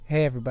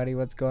Hey everybody,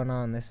 what's going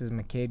on? This is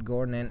McCade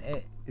Gordon, and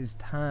it is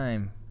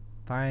time,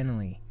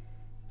 finally,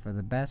 for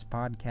the best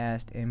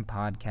podcast in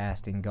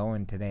podcasting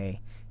going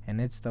today.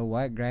 And it's the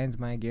What Grinds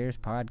My Gears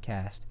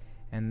podcast.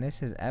 And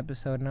this is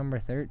episode number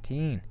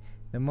 13,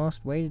 the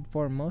most waited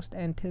for, most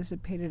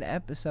anticipated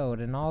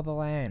episode in all the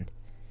land.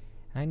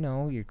 I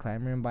know you're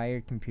clamoring by your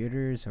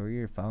computers or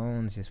your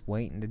phones, just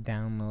waiting to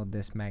download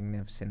this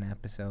magnificent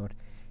episode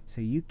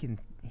so you can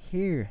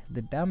hear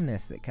the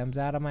dumbness that comes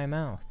out of my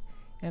mouth.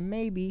 And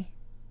maybe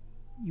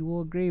you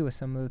will agree with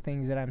some of the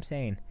things that I'm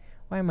saying.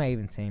 Why am I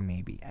even saying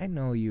maybe? I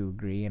know you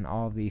agree, and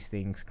all of these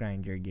things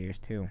grind your gears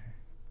too.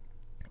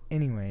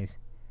 Anyways,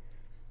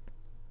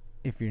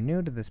 if you're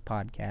new to this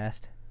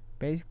podcast,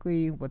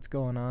 basically what's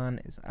going on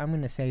is I'm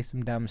going to say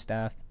some dumb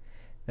stuff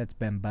that's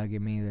been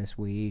bugging me this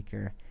week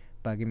or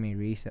bugging me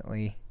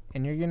recently,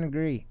 and you're going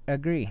to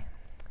agree.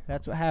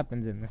 That's what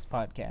happens in this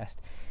podcast,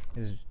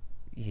 is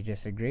you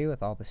just agree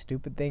with all the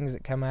stupid things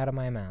that come out of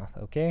my mouth,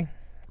 okay?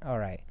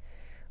 Alright,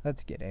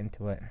 let's get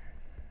into it.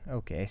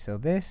 Okay, so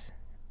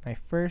my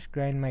first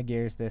grind my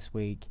gears this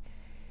week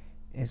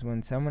is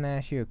when someone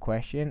asks you a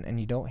question and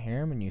you don't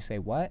hear them and you say,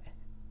 "What?"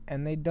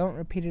 And they don't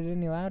repeat it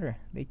any louder.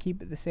 They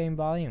keep it the same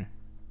volume.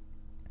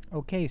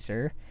 Okay,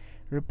 sir,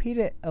 repeat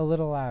it a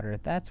little louder.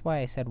 That's why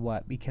I said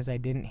what, because I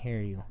didn't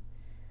hear you.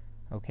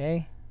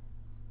 Okay?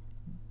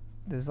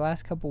 This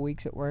last couple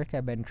weeks at work,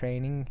 I've been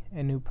training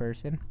a new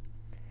person,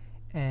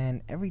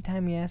 and every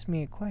time he asks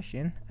me a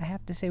question, I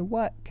have to say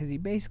what, because he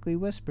basically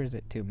whispers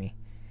it to me.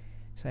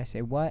 So I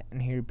say what,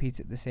 and he repeats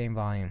it the same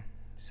volume.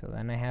 So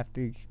then I have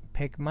to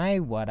pick my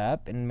what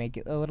up and make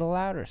it a little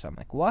louder. So I'm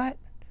like, what?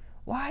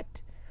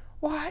 What?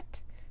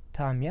 What?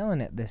 Till I'm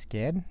yelling at this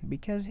kid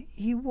because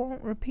he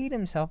won't repeat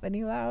himself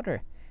any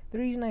louder. The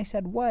reason I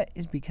said what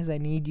is because I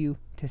need you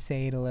to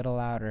say it a little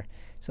louder.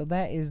 So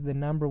that is the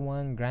number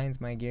one grinds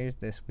my gears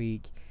this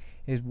week,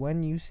 is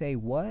when you say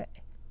what,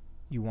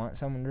 you want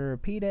someone to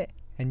repeat it,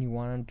 and you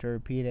want them to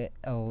repeat it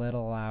a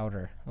little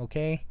louder,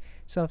 okay?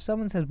 So if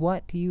someone says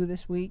what to you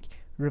this week,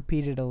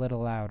 repeat it a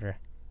little louder,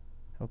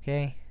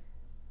 okay?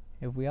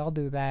 If we all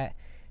do that,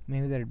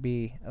 maybe there'd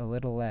be a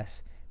little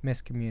less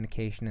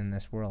miscommunication in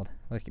this world.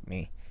 Look at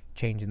me,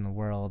 changing the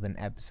world in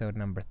episode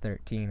number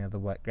 13 of the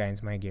What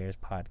Grinds My Gears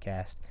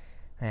podcast.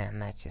 Man,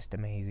 that's just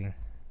amazing.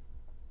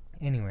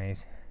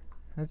 Anyways,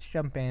 let's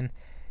jump in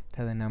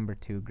to the number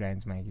 2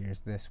 grinds my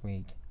gears this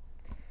week.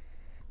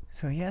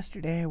 So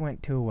yesterday I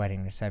went to a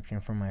wedding reception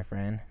for my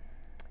friend,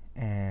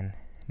 and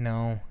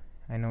no,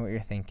 I know what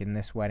you're thinking,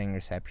 this wedding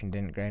reception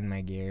didn't grind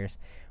my gears.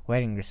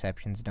 Wedding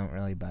receptions don't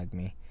really bug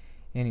me.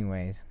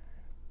 Anyways,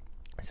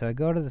 so I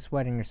go to this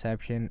wedding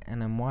reception,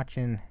 and I'm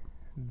watching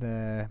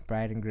the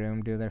bride and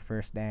groom do their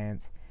first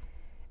dance,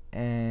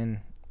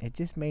 and it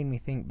just made me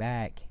think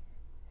back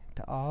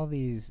to all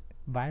these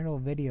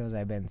viral videos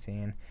I've been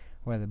seeing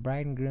where the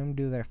bride and groom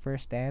do their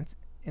first dance,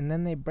 and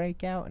then they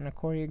break out in a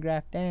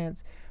choreographed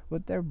dance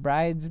with their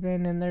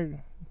bridesmaids and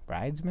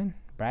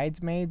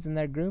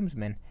their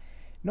groomsmen.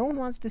 No one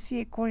wants to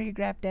see a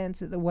choreographed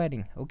dance at the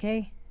wedding,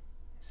 okay?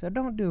 So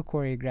don't do a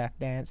choreographed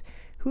dance.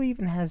 Who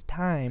even has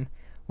time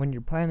when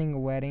you're planning a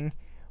wedding,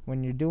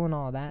 when you're doing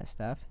all that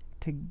stuff,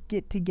 to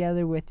get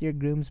together with your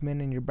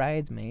groomsmen and your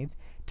bridesmaids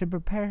to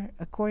prepare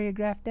a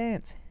choreographed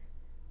dance?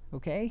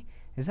 Okay?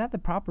 Is that the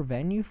proper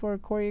venue for a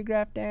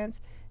choreographed dance?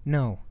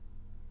 No.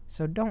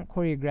 So don't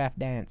choreograph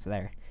dance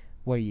there.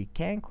 Where you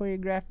can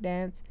choreograph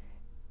dance,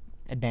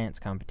 a dance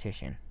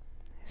competition,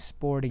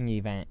 sporting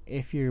event,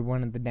 if you're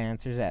one of the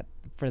dancers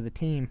for the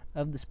team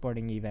of the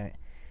sporting event.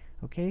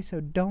 Okay, so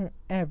don't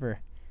ever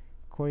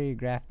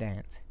choreograph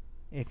dance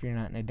if you're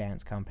not in a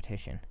dance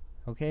competition.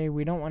 Okay,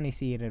 we don't want to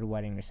see it at a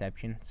wedding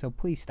reception, so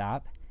please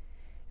stop.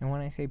 And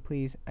when I say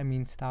please, I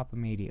mean stop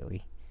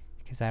immediately,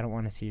 because I don't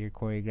want to see your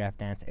choreographed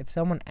dance. If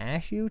someone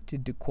asks you to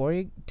do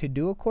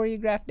a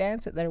choreographed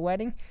dance at their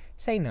wedding,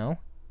 say no.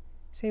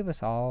 Save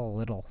us all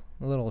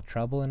a little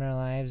trouble in our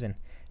lives, and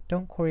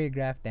don't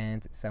choreograph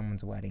dance at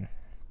someone's wedding.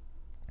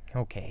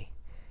 Okay,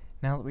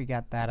 now that we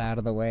got that out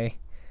of the way,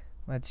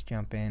 let's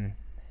jump in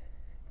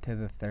to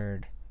the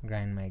third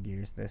grind my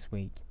gears this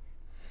week.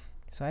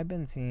 So I've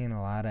been seeing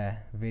a lot of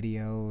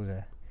videos,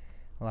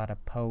 a lot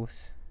of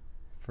posts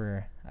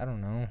for, I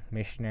don't know,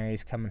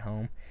 missionaries coming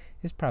home.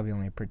 This probably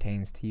only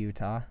pertains to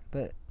Utah,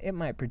 but it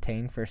might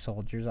pertain for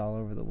soldiers all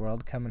over the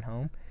world coming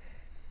home.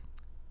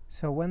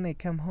 So when they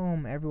come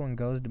home, everyone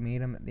goes to meet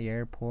them at the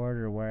airport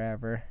or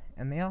wherever,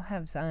 and they all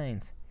have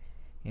signs.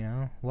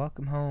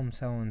 Welcome home,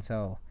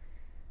 so-and-so.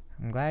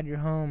 I'm glad you're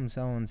home,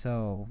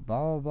 so-and-so.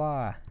 Blah, blah,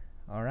 blah.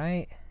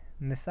 Alright?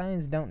 And the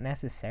signs don't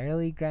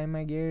necessarily grind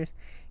my gears,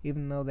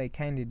 even though they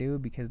kinda do,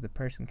 because the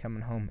person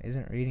coming home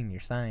isn't reading your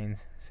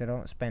signs, so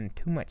don't spend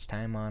too much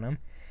time on them.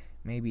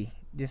 Maybe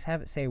just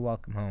have it say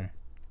welcome home,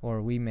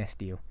 or we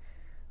missed you.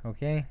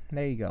 Okay?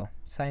 There you go.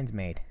 Signs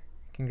made.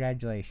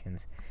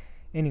 Congratulations.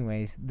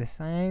 Anyways, the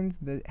signs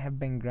that have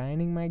been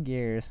grinding my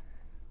gears,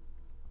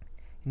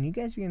 and you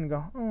guys are going to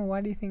go, oh,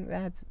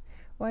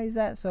 why is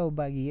that so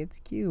buggy? It's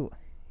cute.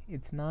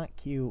 It's not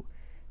cute,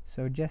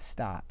 so just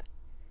stop.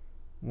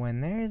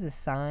 When there is a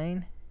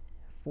sign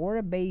for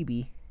a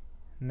baby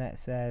that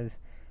says,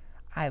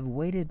 I've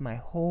waited my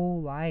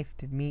whole life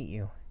to meet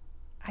you.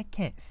 I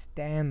can't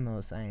stand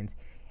those signs.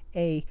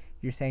 A,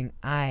 you're saying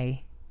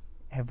I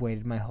have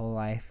waited my whole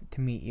life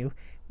to meet you.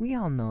 We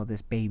all know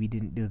this baby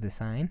didn't do the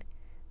sign.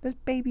 This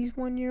baby's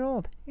 1 year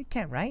old. It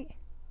can't write.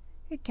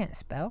 It can't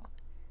spell.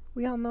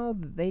 We all know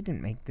that they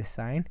didn't make this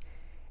sign.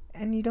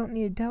 And you don't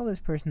need to tell this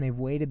person they've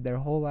waited their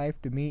whole life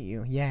to meet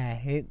you. Yeah,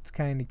 it's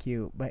kinda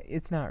cute, but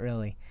it's not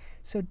really.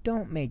 So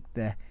don't make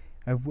the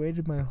I've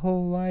waited my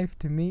whole life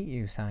to meet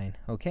you sign,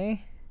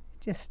 okay?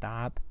 Just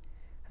stop.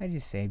 I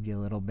just saved you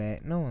a little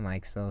bit. No one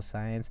likes those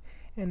signs.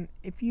 And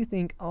if you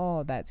think,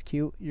 oh, that's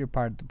cute, you're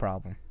part of the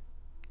problem.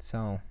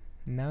 So,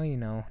 now you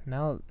know.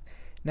 Now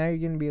you're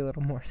going to be a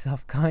little more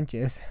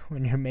self-conscious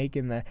when you're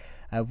making the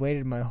I've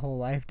waited my whole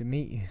life to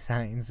meet you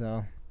sign.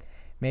 So,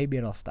 maybe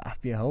it'll stop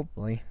you,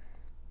 hopefully.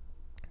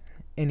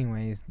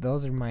 Anyways,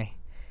 those are my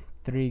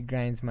 3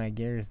 grinds my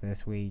gears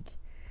this week.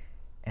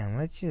 And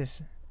let's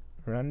just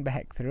run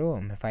back through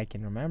them if I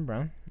can remember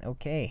them.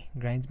 Okay,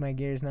 grinds my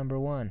gears number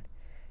 1.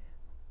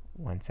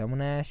 When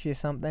someone asks you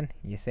something,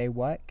 you say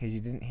what because you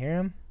didn't hear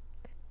them,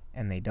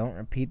 and they don't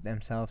repeat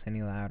themselves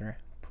any louder.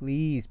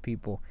 Please,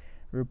 people,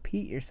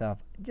 repeat yourself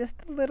just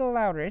a little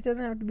louder. It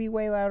doesn't have to be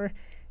way louder,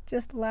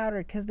 just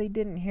louder because they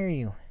didn't hear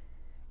you.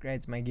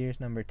 Grinds my gears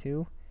number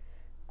 2.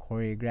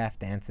 Choreographed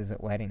dances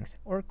at weddings,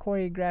 or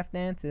choreographed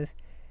dances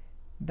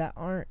that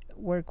aren't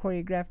where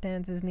choreographed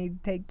dances need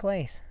to take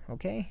place,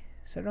 okay?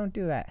 So don't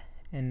do that.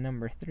 And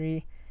number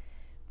 3,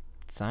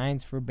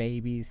 signs for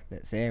babies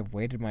that say I've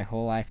waited my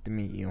whole life to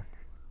meet you.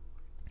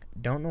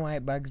 Don't know why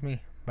it bugs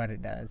me, but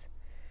it does.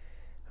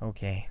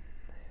 Okay,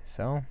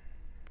 so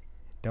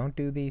don't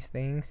do these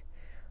things.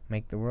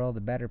 Make the world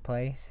a better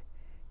place.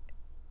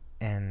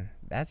 And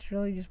that's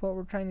really just what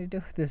we're trying to do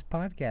with this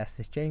podcast,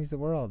 is change the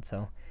world.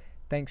 So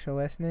thanks for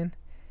listening.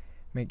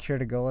 Make sure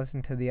to go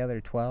listen to the other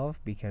 12,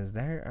 because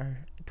there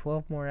are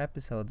 12 more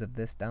episodes of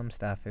this dumb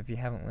stuff if you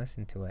haven't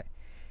listened to it.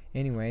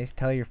 Anyways,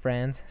 tell your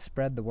friends,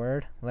 spread the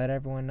word, let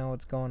everyone know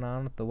what's going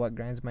on with the What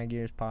Grinds My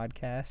Gears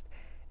podcast.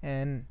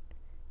 And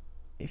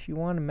if you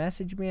want to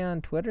message me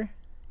on Twitter,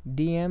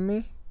 DM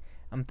me.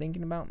 I'm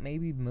thinking about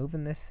maybe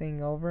moving this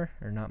thing over,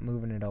 or not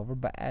moving it over,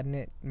 but adding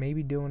it,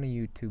 maybe doing a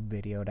YouTube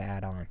video to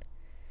add on.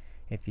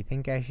 If you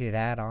think I should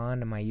add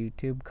on to my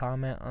YouTube,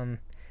 comment on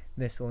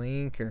this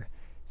link or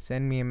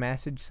send me a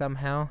message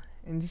somehow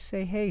and just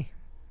say, hey,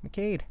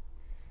 McCade,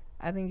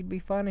 I think it'd be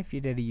fun if you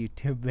did a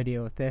YouTube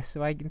video with this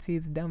so I can see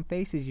the dumb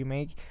faces you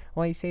make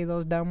while you say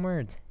those dumb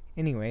words.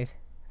 Anyways,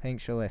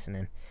 thanks for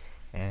listening,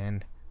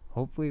 and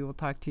hopefully we'll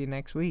talk to you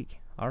next week.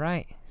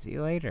 Alright, see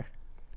you later.